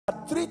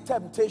three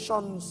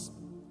temptations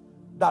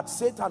that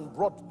Satan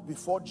brought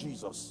before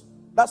Jesus.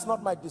 That's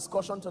not my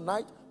discussion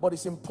tonight, but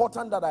it's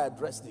important that I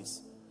address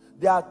this.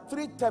 There are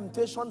three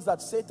temptations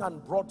that Satan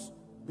brought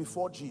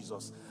before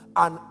Jesus,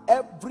 and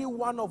every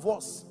one of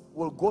us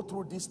will go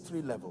through these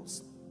three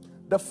levels.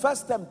 The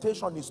first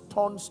temptation is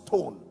turn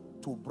stone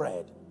to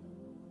bread.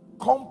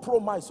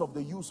 Compromise of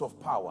the use of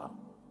power.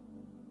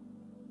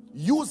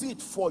 Use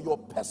it for your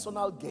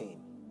personal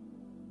gain.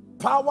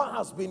 Power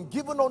has been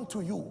given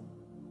unto you,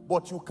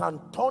 but you can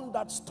turn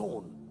that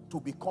stone to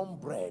become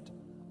bread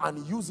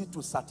and use it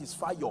to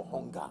satisfy your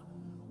hunger.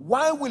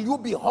 Why will you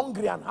be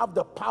hungry and have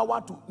the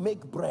power to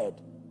make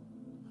bread?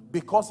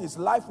 Because his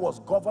life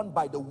was governed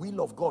by the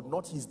will of God,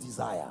 not his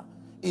desire.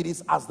 It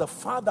is as the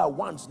Father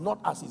wants, not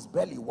as his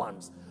belly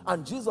wants.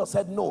 And Jesus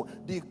said, no,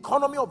 the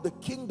economy of the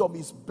kingdom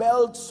is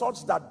built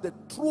such that the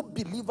true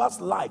believer's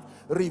life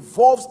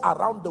revolves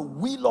around the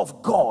will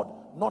of God,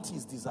 not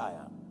his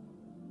desire.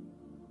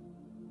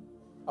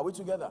 Are we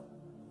together?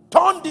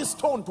 Turn this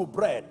stone to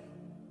bread.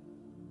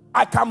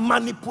 I can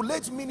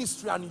manipulate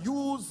ministry and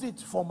use it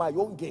for my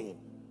own gain.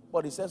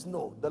 But he says,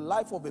 no, the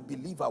life of a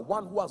believer,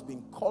 one who has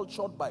been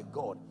cultured by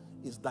God,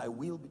 is thy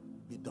will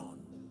be done.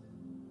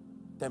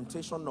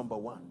 Temptation number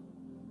one.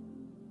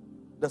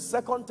 The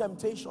second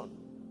temptation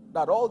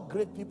that all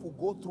great people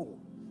go through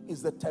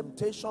is the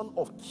temptation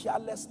of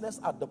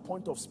carelessness at the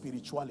point of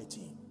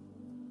spirituality.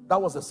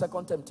 That was the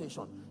second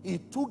temptation. He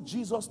took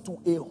Jesus to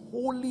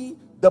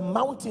the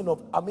mountain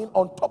of,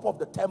 on top of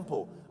the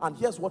temple. And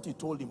here's what he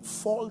told him: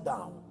 fall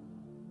down.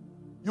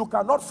 You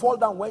cannot fall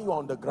down when you're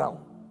on the ground.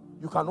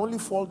 You can only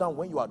fall down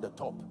when you are at the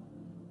top.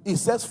 He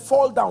says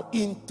fall down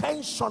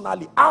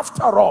intentionally.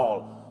 After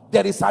all,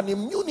 there is an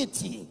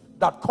immunity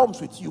that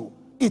comes with you.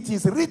 It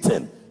is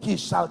written, he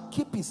shall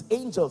keep his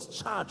angels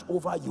charge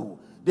over you.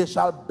 They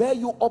shall bear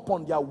you up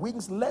on their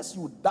wings, lest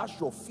you dash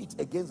your feet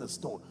against a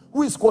stone.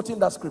 Who is quoting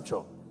that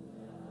scripture?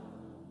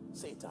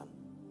 Satan.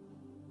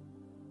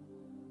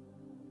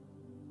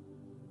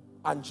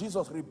 And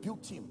Jesus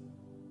rebuked him.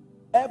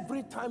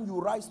 Every time you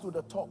rise to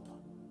the top,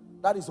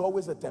 that is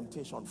always a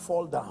temptation.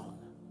 Fall down.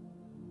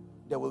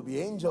 There will be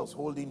angels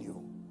holding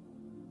you.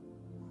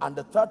 And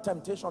the third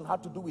temptation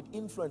had to do with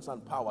influence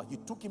and power. He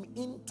took him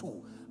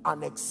into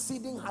an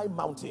exceeding high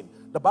mountain.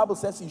 The Bible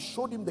says he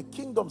showed him the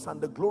kingdoms and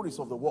the glories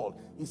of the world.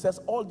 He says,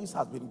 all this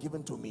has been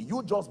given to me.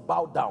 You just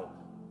bow down.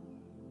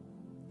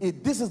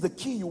 This is the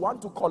key you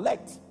want to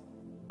collect.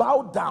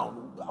 Bow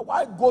down.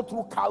 Why go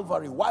through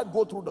Calvary? Why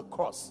go through the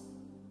cross?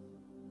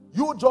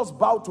 You just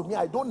bow to me.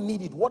 I don't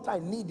need it. What I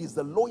need is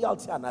the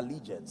loyalty and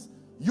allegiance.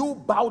 You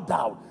bow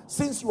down.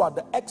 Since you are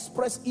the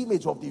express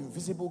image of the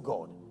invisible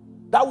God,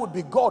 that would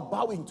be God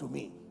bowing to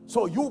me.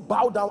 So you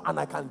bow down and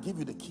I can give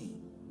you the key.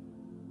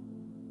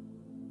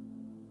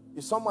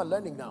 Is someone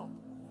learning now?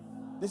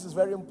 This is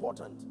very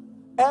important.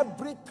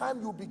 Every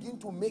time you begin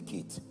to make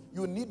it,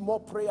 you need more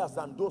prayers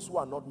than those who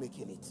are not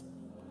making it.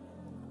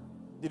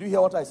 Did you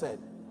hear what I said?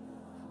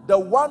 The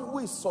one who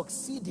is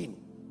succeeding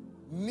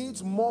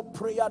needs more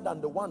prayer than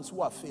the ones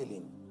who are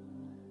failing.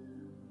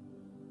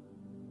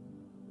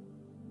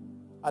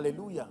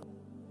 Hallelujah.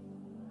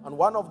 And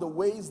one of the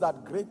ways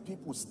that great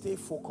people stay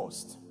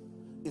focused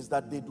is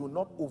that they do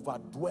not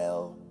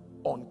overdwell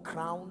on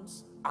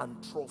crowns and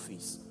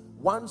trophies.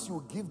 Once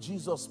you give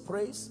Jesus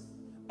praise,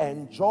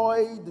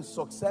 enjoy the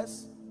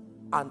success,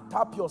 and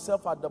tap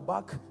yourself at the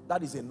back,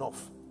 that is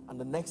enough. And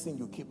the next thing,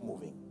 you keep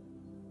moving.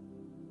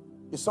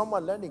 Is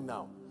someone learning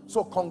now?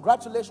 So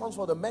congratulations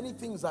for the many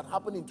things that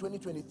happened in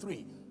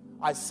 2023.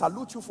 I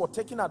salute you for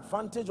taking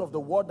advantage of the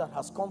word that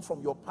has come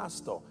from your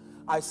pastor.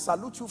 I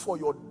salute you for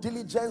your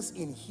diligence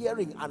in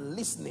hearing and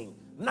listening.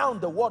 Now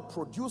the word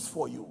produced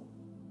for you.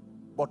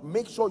 But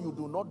make sure you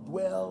do not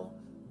dwell.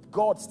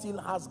 God still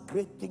has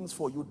great things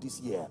for you this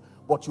year.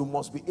 But you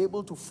must be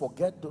able to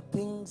forget the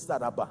things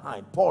that are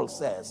behind. Paul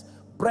says,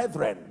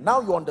 brethren,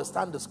 now you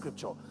understand the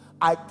scripture.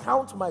 I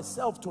count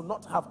myself to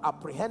not have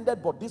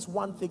apprehended, but this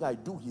one thing I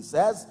do, he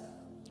says,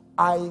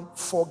 I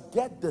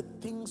forget the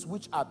things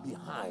which are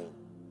behind.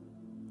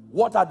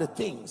 What are the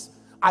things?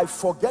 I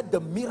forget the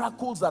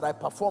miracles that I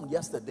performed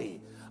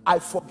yesterday. I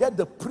forget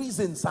the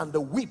prisons and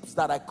the whips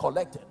that I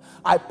collected.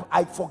 I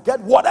forget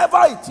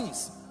whatever it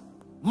is.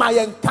 My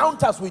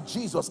encounters with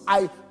Jesus,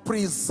 I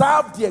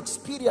preserve the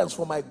experience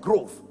for my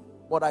growth,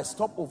 but I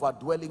stop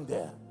overdwelling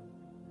there.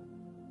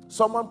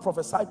 Someone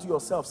prophesy to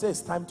yourself. Say,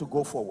 it's time to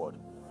go forward.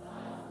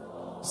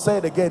 Say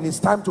it again. It's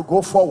time to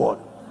go forward.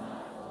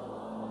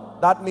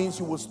 That means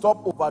you will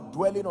stop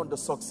overdwelling on the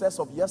success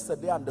of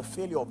yesterday and the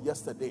failure of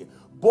yesterday.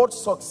 Both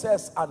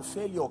success and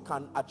failure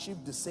can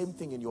achieve the same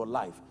thing in your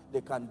life. They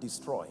can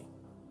destroy.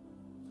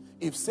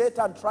 If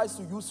Satan tries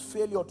to use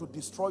failure to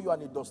destroy you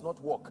and it does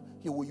not work,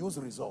 he will use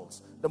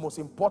results. The most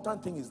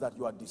important thing is that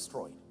you are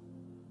destroyed.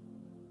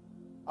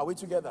 Are we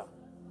together?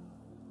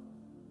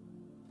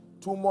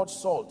 Too much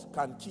salt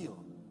can kill.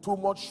 Too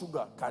much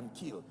sugar can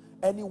kill.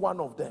 Any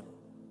one of them.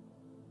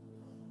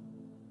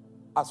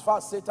 As far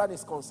as Satan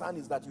is concerned,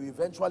 is that you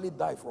eventually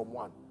die from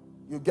one.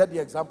 You get the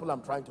example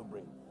I'm trying to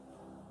bring.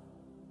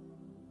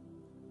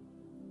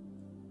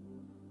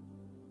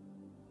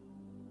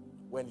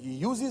 When he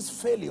uses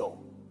failure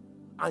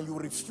and you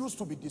refuse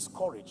to be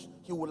discouraged,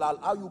 he will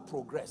allow you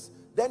progress.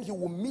 Then he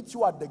will meet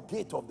you at the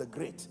gate of the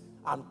great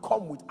and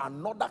come with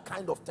another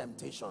kind of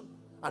temptation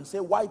and say,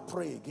 why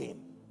pray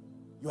again?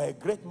 You are a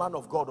great man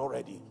of God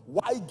already.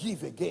 Why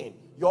give again?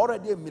 You're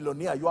already a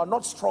millionaire. You are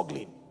not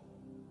struggling.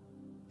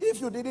 If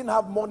you didn't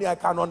have money, I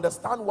can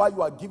understand why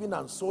you are giving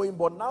and sowing,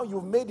 but now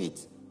you've made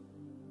it.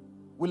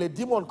 Will a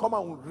demon come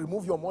and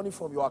remove your money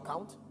from your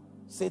account?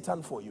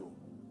 Satan for you.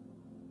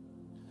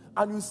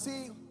 And you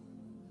see,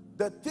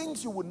 the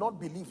things you will not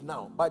believe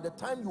now, by the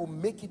time you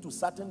make it to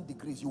certain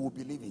degrees, you will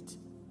believe it.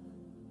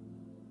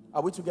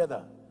 Are we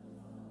together?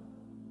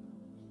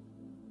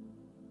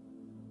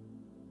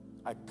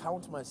 I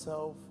count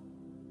myself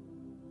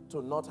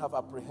to not have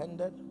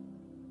apprehended.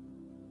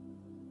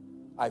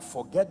 I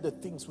forget the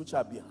things which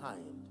are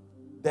behind.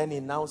 Then he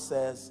now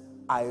says,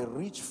 I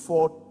reach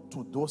forth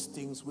to those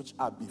things which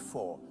are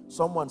before.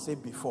 Someone say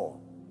before.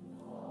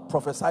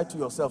 Prophesy to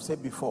yourself, say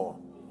before.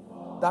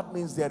 That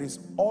means there is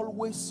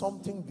always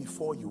something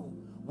before you.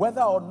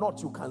 Whether or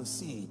not you can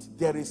see it,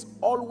 there is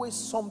always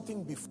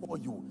something before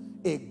you.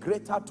 A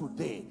greater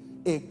today,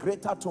 a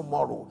greater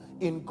tomorrow.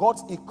 In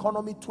God's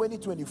economy,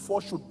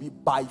 2024 should be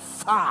by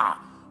far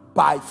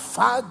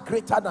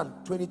greater than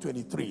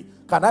 2023.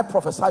 Can I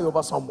prophesy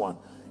over someone?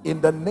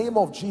 In the name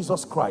of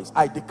Jesus Christ,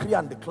 I decree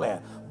and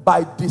declare,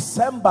 by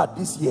December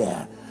this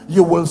year,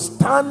 you will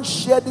stand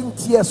shedding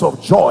tears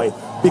of joy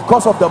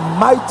because of the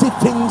mighty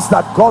things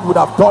that God would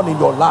have done in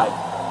your life.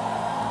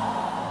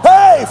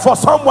 Hey, for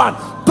someone,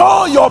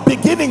 though your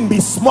beginning be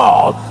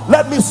small,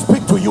 let me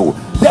speak to you.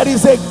 There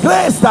is a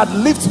grace that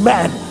lifts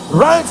men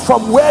right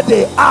from where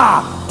they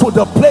are to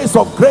the place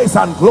of grace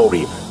and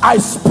glory. I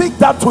speak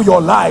that to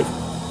your life.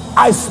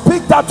 I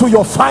speak that to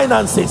your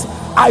finances.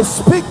 I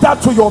speak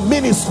that to your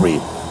ministry.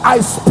 I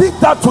speak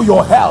that to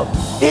your health.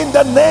 In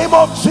the name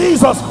of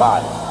Jesus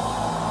Christ.